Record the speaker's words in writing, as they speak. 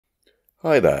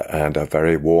Hi there, and a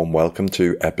very warm welcome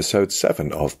to episode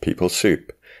 7 of People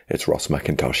Soup. It's Ross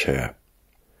McIntosh here.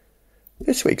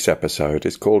 This week's episode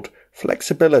is called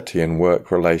Flexibility in Work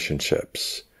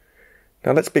Relationships.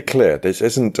 Now let's be clear, this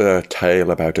isn't a tale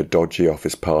about a dodgy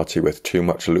office party with too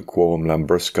much lukewarm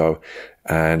Lambrusco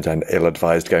and an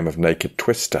ill-advised game of Naked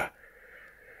Twister.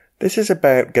 This is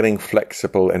about getting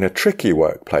flexible in a tricky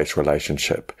workplace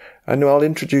relationship, and I'll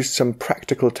introduce some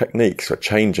practical techniques for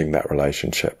changing that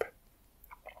relationship.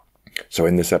 So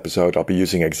in this episode, I'll be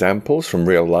using examples from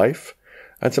real life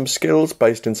and some skills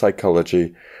based in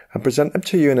psychology and present them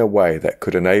to you in a way that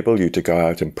could enable you to go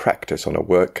out and practice on a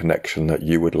work connection that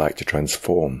you would like to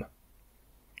transform.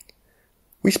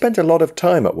 We spend a lot of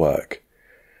time at work.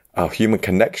 Our human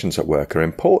connections at work are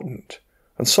important,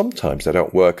 and sometimes they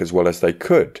don't work as well as they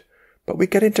could, but we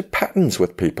get into patterns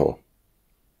with people.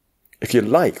 If you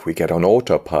like, we get on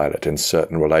autopilot in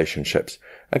certain relationships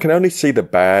and can only see the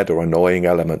bad or annoying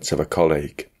elements of a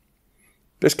colleague.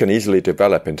 This can easily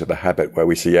develop into the habit where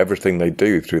we see everything they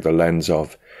do through the lens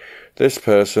of, this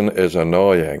person is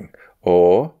annoying,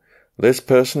 or this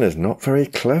person is not very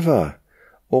clever,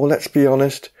 or let's be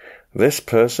honest, this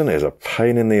person is a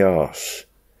pain in the arse.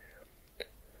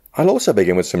 I'll also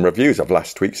begin with some reviews of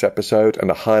last week's episode and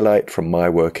a highlight from my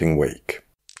working week.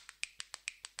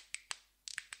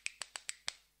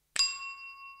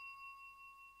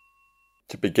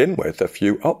 To begin with, a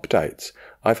few updates.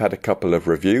 I've had a couple of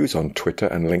reviews on Twitter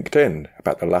and LinkedIn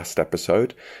about the last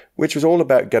episode, which was all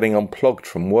about getting unplugged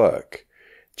from work.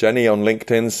 Jenny on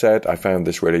LinkedIn said, I found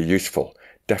this really useful.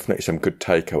 Definitely some good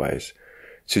takeaways.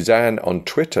 Suzanne on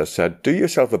Twitter said, do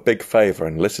yourself a big favour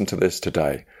and listen to this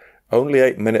today. Only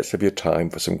 8 minutes of your time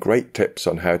for some great tips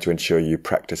on how to ensure you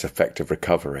practice effective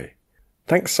recovery.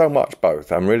 Thanks so much both.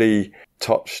 I'm really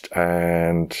touched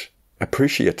and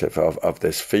appreciative of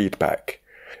this feedback.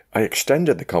 I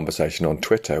extended the conversation on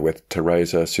Twitter with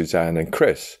Teresa, Suzanne and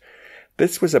Chris.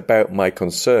 This was about my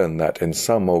concern that in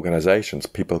some organisations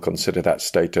people consider that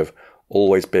state of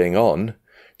always being on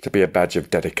to be a badge of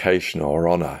dedication or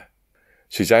honour.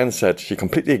 Suzanne said she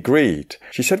completely agreed.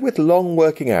 She said with long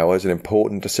working hours and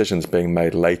important decisions being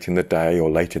made late in the day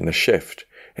or late in the shift,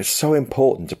 it's so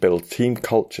important to build team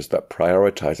cultures that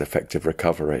prioritise effective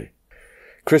recovery.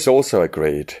 Chris also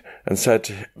agreed and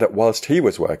said that whilst he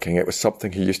was working, it was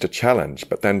something he used to challenge,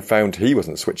 but then found he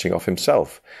wasn't switching off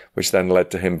himself, which then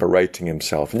led to him berating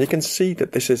himself. And you can see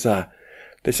that this is a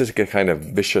kind of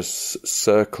vicious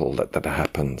circle that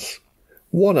happens.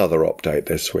 One other update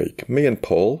this week. Me and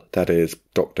Paul, that is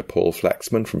Dr. Paul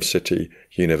Flaxman from City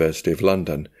University of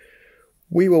London,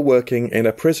 we were working in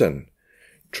a prison,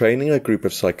 training a group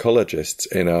of psychologists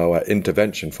in our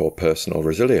intervention for personal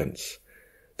resilience.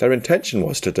 Their intention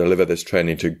was to deliver this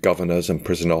training to governors and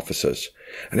prison officers,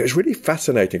 and it was really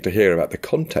fascinating to hear about the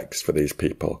context for these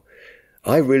people.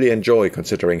 I really enjoy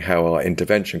considering how our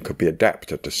intervention could be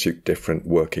adapted to suit different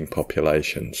working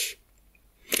populations.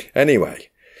 Anyway,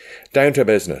 down to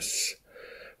business.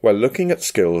 We're looking at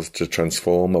skills to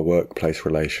transform a workplace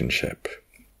relationship.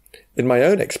 In my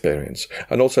own experience,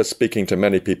 and also speaking to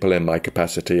many people in my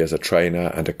capacity as a trainer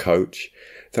and a coach,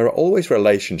 there are always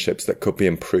relationships that could be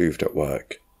improved at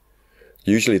work.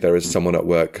 Usually there is someone at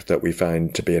work that we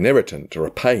find to be an irritant or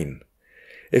a pain.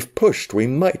 If pushed, we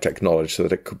might acknowledge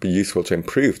that it could be useful to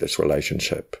improve this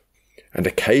relationship. And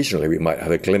occasionally we might have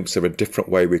a glimpse of a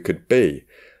different way we could be,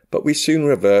 but we soon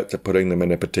revert to putting them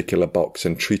in a particular box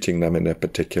and treating them in a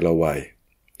particular way.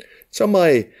 So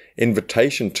my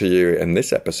invitation to you in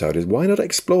this episode is why not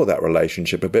explore that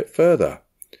relationship a bit further?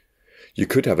 You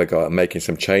could have a go at making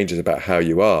some changes about how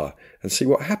you are and see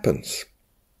what happens.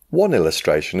 One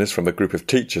illustration is from a group of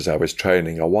teachers I was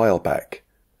training a while back.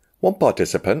 One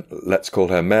participant, let's call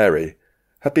her Mary,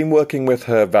 had been working with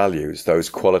her values, those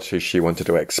qualities she wanted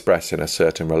to express in a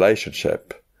certain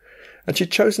relationship. And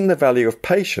she'd chosen the value of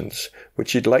patience,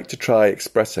 which she'd like to try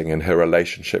expressing in her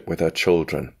relationship with her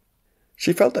children.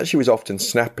 She felt that she was often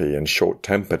snappy and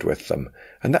short-tempered with them,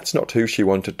 and that's not who she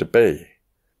wanted to be.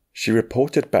 She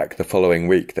reported back the following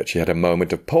week that she had a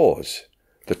moment of pause.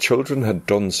 The children had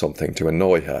done something to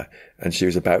annoy her, and she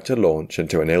was about to launch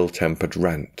into an ill-tempered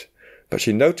rant. But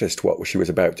she noticed what she was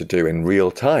about to do in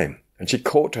real time, and she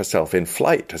caught herself in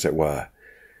flight, as it were.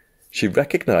 She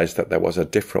recognised that there was a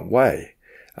different way,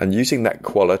 and using that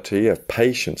quality of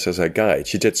patience as her guide,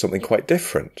 she did something quite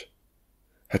different.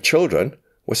 Her children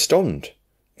were stunned.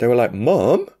 They were like,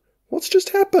 "Mum, what's just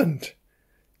happened?"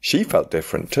 She felt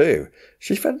different too.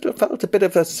 She felt a bit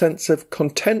of a sense of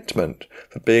contentment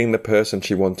for being the person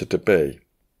she wanted to be.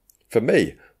 For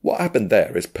me, what happened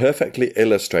there is perfectly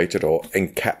illustrated or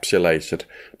encapsulated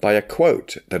by a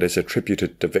quote that is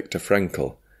attributed to Viktor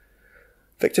Frankl.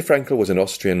 Viktor Frankl was an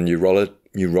Austrian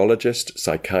neurologist,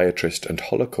 psychiatrist, and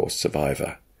Holocaust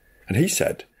survivor. And he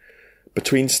said,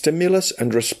 "Between stimulus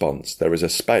and response, there is a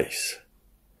space.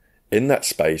 In that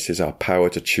space is our power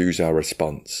to choose our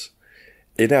response.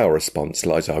 In our response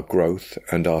lies our growth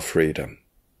and our freedom."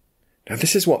 Now,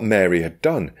 this is what Mary had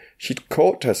done. She'd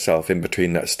caught herself in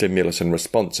between that stimulus and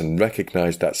response and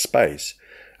recognized that space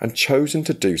and chosen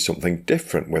to do something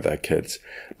different with her kids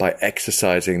by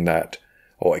exercising that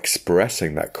or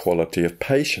expressing that quality of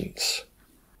patience.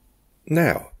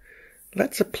 Now,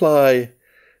 let's apply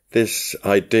this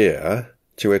idea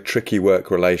to a tricky work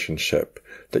relationship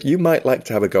that you might like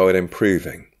to have a go at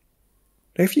improving.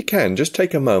 Now, if you can, just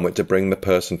take a moment to bring the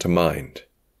person to mind.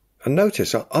 And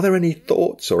notice, are there any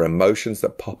thoughts or emotions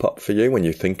that pop up for you when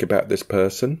you think about this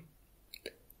person?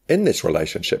 In this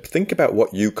relationship, think about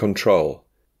what you control.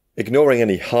 Ignoring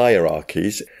any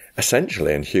hierarchies,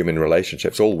 essentially in human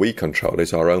relationships, all we control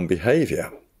is our own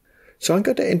behaviour. So I'm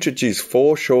going to introduce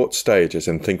 4 short stages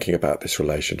in thinking about this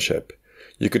relationship.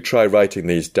 You could try writing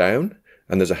these down,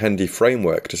 and there's a handy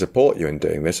framework to support you in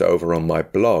doing this over on my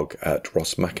blog at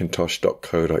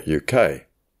rossmcintosh.co.uk.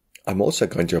 I'm also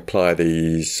going to apply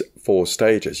these 4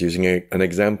 stages using an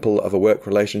example of a work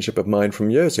relationship of mine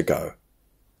from years ago.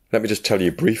 Let me just tell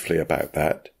you briefly about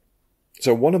that.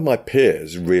 So one of my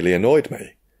peers really annoyed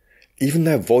me. Even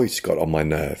their voice got on my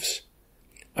nerves.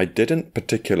 I didn't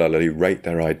particularly rate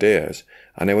their ideas,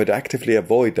 and I would actively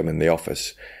avoid them in the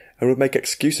office and would make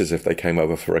excuses if they came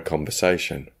over for a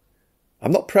conversation.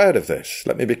 I'm not proud of this,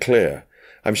 let me be clear.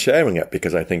 I'm sharing it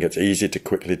because I think it's easy to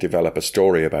quickly develop a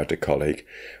story about a colleague,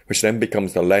 which then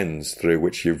becomes the lens through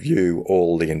which you view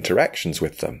all the interactions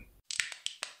with them.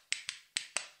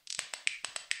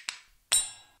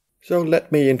 So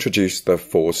let me introduce the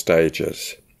 4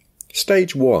 stages.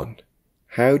 Stage 1.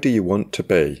 How do you want to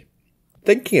be?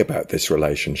 Thinking about this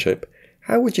relationship,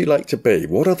 how would you like to be?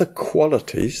 What are the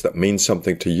qualities that mean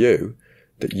something to you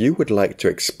that you would like to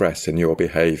express in your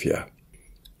behaviour?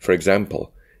 For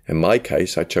example, in my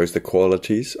case, I chose the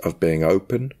qualities of being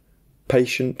open,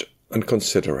 patient, and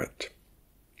considerate.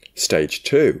 Stage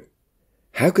 2.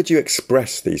 How could you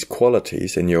express these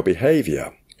qualities in your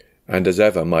behaviour? And as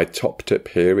ever, my top tip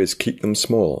here is keep them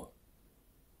small.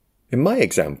 In my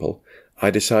example,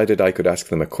 I decided I could ask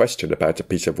them a question about a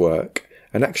piece of work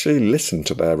and actually listen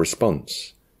to their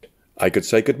response. I could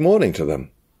say good morning to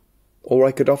them, or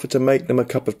I could offer to make them a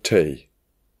cup of tea.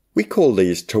 We call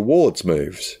these towards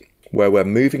moves, where we're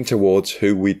moving towards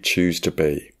who we'd choose to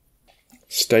be.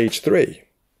 Stage 3.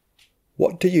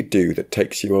 What do you do that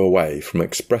takes you away from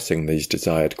expressing these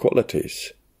desired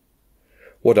qualities?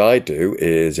 What I do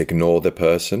is ignore the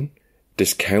person,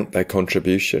 discount their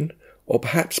contribution, or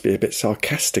perhaps be a bit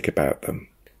sarcastic about them.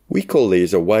 We call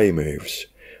these away moves.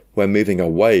 We're moving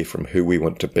away from who we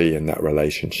want to be in that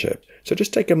relationship. So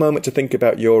just take a moment to think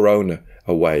about your own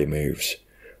away moves.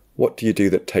 What do you do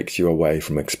that takes you away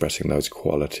from expressing those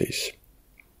qualities?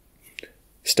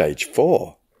 Stage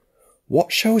 4.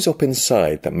 What shows up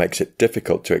inside that makes it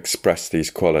difficult to express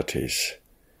these qualities?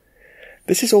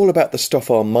 This is all about the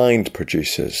stuff our mind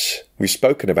produces. We've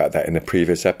spoken about that in a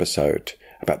previous episode,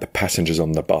 about the passengers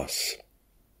on the bus.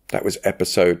 That was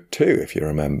episode 2, if you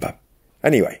remember.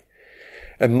 Anyway,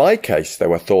 in my case, there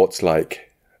were thoughts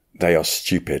like, they are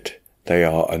stupid, they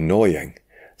are annoying,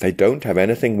 they don't have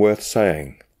anything worth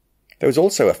saying. There was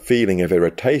also a feeling of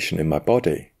irritation in my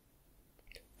body.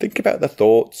 Think about the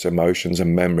thoughts, emotions,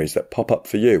 and memories that pop up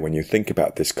for you when you think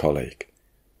about this colleague.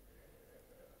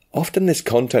 Often this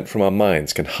content from our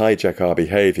minds can hijack our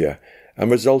behaviour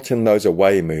and result in those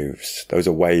away moves, those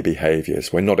away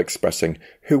behaviours. We're not expressing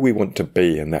who we want to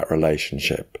be in that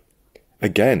relationship.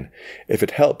 Again, if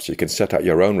it helps, you can set out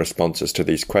your own responses to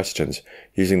these questions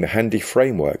using the handy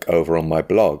framework over on my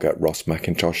blog at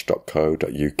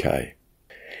rossmcintosh.co.uk.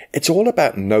 It's all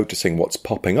about noticing what's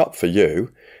popping up for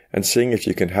you and seeing if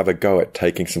you can have a go at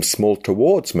taking some small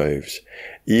towards moves,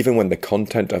 even when the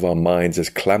content of our minds is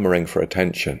clamouring for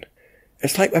attention.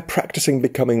 It's like we're practicing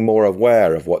becoming more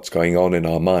aware of what's going on in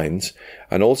our minds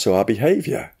and also our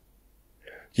behaviour.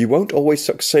 You won't always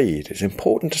succeed. It's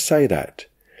important to say that.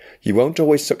 You won't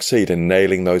always succeed in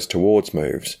nailing those towards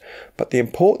moves, but the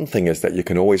important thing is that you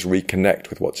can always reconnect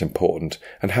with what's important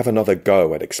and have another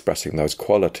go at expressing those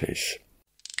qualities.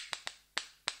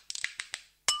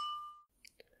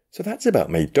 So that's about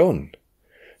me done.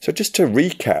 So just to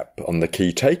recap on the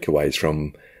key takeaways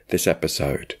from this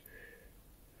episode.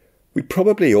 We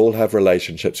probably all have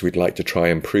relationships we'd like to try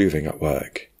improving at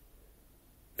work.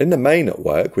 In the main at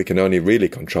work, we can only really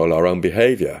control our own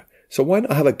behaviour. So why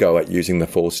not have a go at using the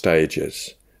 4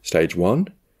 stages? Stage 1,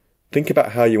 think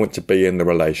about how you want to be in the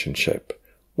relationship.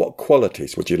 What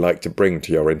qualities would you like to bring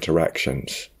to your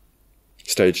interactions?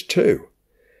 Stage 2.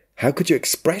 How could you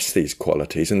express these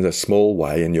qualities in a small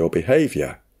way in your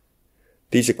behaviour?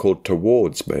 These are called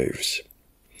towards moves.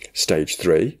 Stage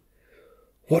 3.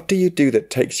 What do you do that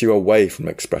takes you away from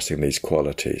expressing these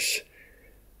qualities?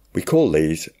 We call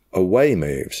these away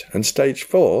moves. And stage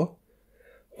 4.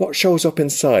 What shows up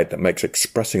inside that makes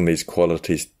expressing these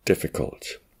qualities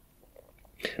difficult?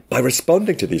 By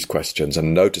responding to these questions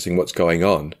and noticing what's going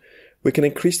on, we can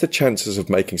increase the chances of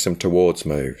making some towards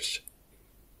moves.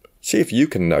 See if you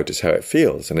can notice how it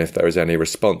feels and if there is any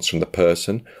response from the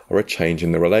person or a change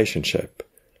in the relationship.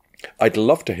 I'd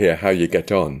love to hear how you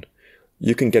get on.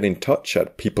 You can get in touch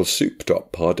at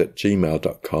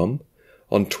peoplesoup.pod@gmail.com,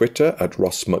 on Twitter at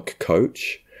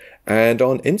rossmuckcoach, and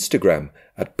on Instagram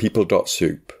at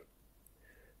people.soup.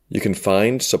 You can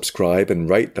find, subscribe and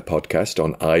rate the podcast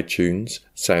on iTunes,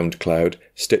 SoundCloud,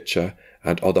 Stitcher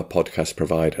and other podcast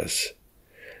providers.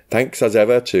 Thanks as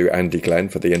ever to Andy Glenn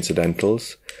for the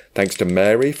incidentals. Thanks to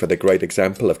Mary for the great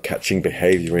example of catching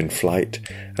behaviour in flight.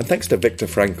 And thanks to Viktor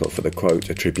Frankl for the quote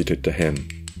attributed to him.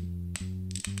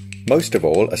 Most of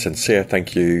all, a sincere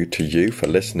thank you to you for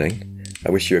listening.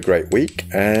 I wish you a great week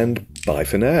and bye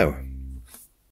for now.